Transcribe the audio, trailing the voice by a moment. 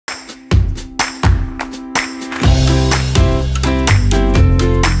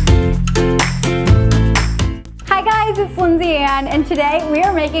Lindsay and today we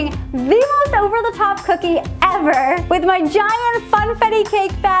are making the most over-the-top cookie ever with my giant Funfetti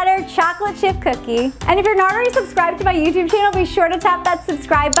cake batter chocolate chip cookie. And if you're not already subscribed to my YouTube channel, be sure to tap that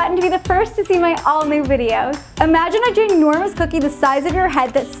subscribe button to be the first to see my all new videos. Imagine a ginormous cookie the size of your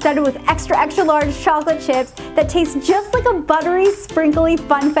head that's studded with extra large chocolate chips that tastes just like a buttery, sprinkly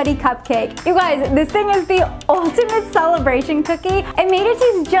Funfetti cupcake. You guys, this thing is the ultimate celebration cookie. I made it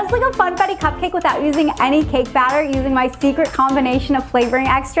taste just like a Funfetti cupcake without using any cake batter, using my secret combination of flavoring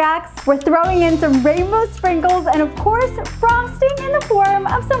extracts. We're throwing in some rainbow sprinkles and of course frosting in the form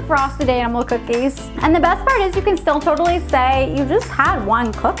of some frosted animal cookies. And the best part is you can still totally say you just had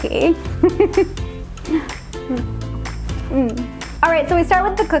one cookie. Alright, so we start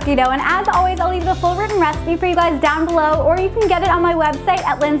with the cookie dough, and as always, I'll leave the full written recipe for you guys down below, or you can get it on my website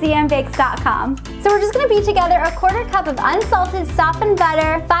at lindsayandbakes.com. So we're just going to beat together a 1/4 cup of unsalted softened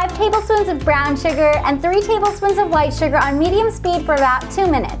butter, 5 tablespoons of brown sugar, and 3 tablespoons of white sugar on medium speed for about 2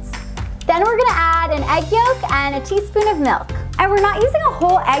 minutes. Then we're going to add an egg yolk and a teaspoon of milk. And we're not using a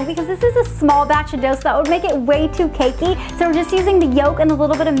whole egg because this is a small batch of dough, so that would make it way too cakey. So we're just using the yolk and a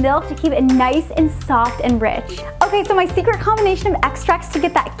little bit of milk to keep it nice and soft and rich. Okay, so my secret combination of extracts to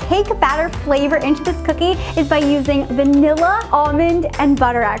get that cake batter flavor into this cookie is by using vanilla, almond, and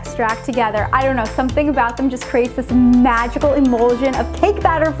butter extract together. I don't know, something about them just creates this magical emulsion of cake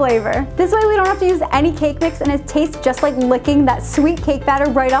batter flavor. This way we don't have to use any cake mix and it tastes just like licking that sweet cake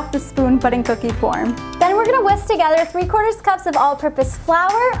batter right off the spoon but in cookie form. Then we're gonna whisk together 3/4 cups of all-purpose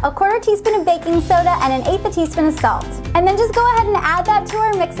flour, a 1/4 teaspoon of baking soda, and an 1/8 teaspoon of salt. And then just go ahead and add that to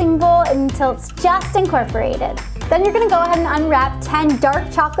our mixing bowl until it's just incorporated. Then you're gonna go ahead and unwrap 10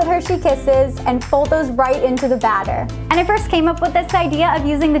 dark chocolate Hershey Kisses and fold those right into the batter. And I first came up with this idea of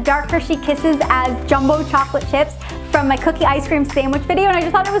using the dark Hershey Kisses as jumbo chocolate chips from my cookie ice cream sandwich video, and I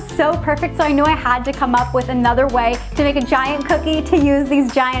just thought it was so perfect, so I knew I had to come up with another way to make a giant cookie to use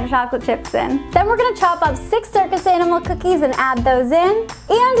these giant chocolate chips in. Then we're gonna chop up 6 circus animal cookies and add those in.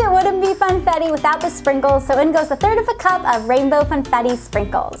 And it wouldn't be Funfetti without the sprinkles, so in goes 1/3 cup of rainbow Funfetti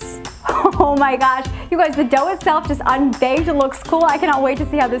sprinkles. Oh my gosh, you guys, the dough itself just unbaked, it looks cool. I cannot wait to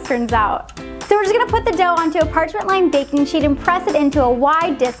see how this turns out. So we're just gonna put the dough onto a parchment-lined baking sheet and press it into a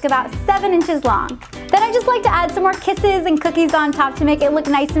wide disc about 7 inches long. Then I just like to add some more kisses and cookies on top to make it look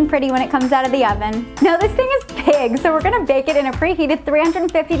nice and pretty when it comes out of the oven. Now this thing is big, so we're gonna bake it in a preheated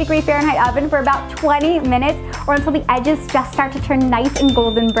 350-degree Fahrenheit oven for about 20 minutes or until the edges just start to turn nice and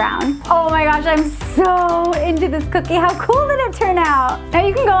golden brown. Oh my gosh, I'm so into this cookie. How cool did it turn out? Now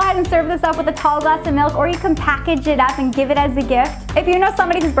you can go ahead and serve this up with a tall glass of milk, or you can package it up and give it as a gift. If you know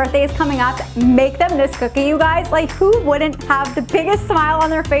somebody whose birthday is coming up, make them this cookie, you guys. Like, who wouldn't have the biggest smile on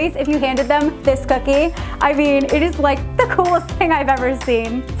their face if you handed them this cookie? I mean, it is like the coolest thing I've ever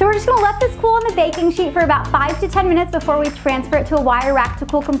seen. So we're just gonna let this cool on the baking sheet for about 5 to 10 minutes before we transfer it to a wire rack to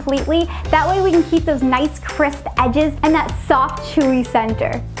cool completely. That way we can keep those nice crisp edges and that soft chewy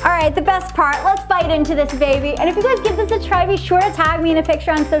center. All right, the best part, let's bite into this baby. And if you guys give this a try, be sure to tag me in a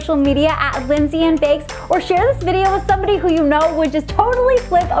picture on social media at Lindsay and Bakes, or share this video with somebody who you know would just totally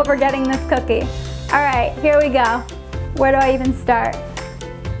flip over getting this cookie. All right, here we go. Where do I even start?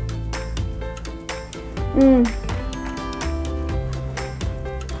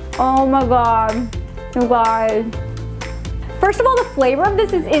 Oh my god, you guys. First of all, the flavor of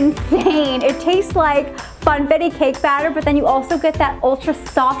this is insane. It tastes like Funfetti cake batter, but then you also get that ultra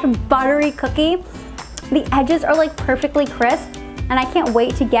soft buttery cookie. The edges are like perfectly crisp, and I can't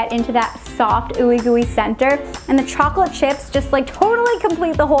wait to get into that soft ooey gooey center. And the chocolate chips just like totally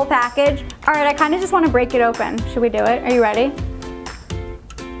complete the whole package. All right, I kind of just want to break it open. Should we do it? Are you ready?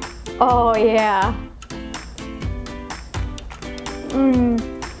 Oh yeah.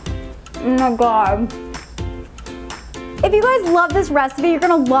 Oh my god. If you guys love this recipe, you're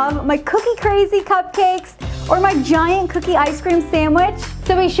gonna love my cookie crazy cupcakes or my giant cookie ice cream sandwich.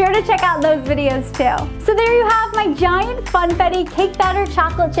 So be sure to check out those videos too. So there you have my giant Funfetti cake batter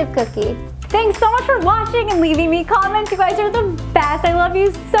chocolate chip cookie. Thanks so much for watching and leaving me comments. You guys are the best. I love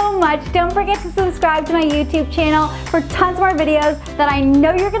you so much. Don't forget to subscribe to my YouTube channel for tons more videos that I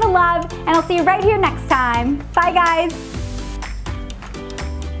know you're gonna love, and I'll see you right here next time. Bye guys.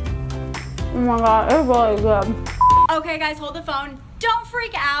 Oh my god, it's really good. Okay guys, hold the phone. Don't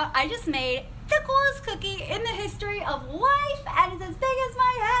freak out. I just made the coolest cookie in the history of life, and it's as big as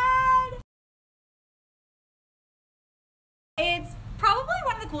my head. It's probably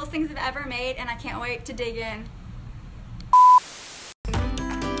one of the coolest things I've ever made, and I can't wait to dig in.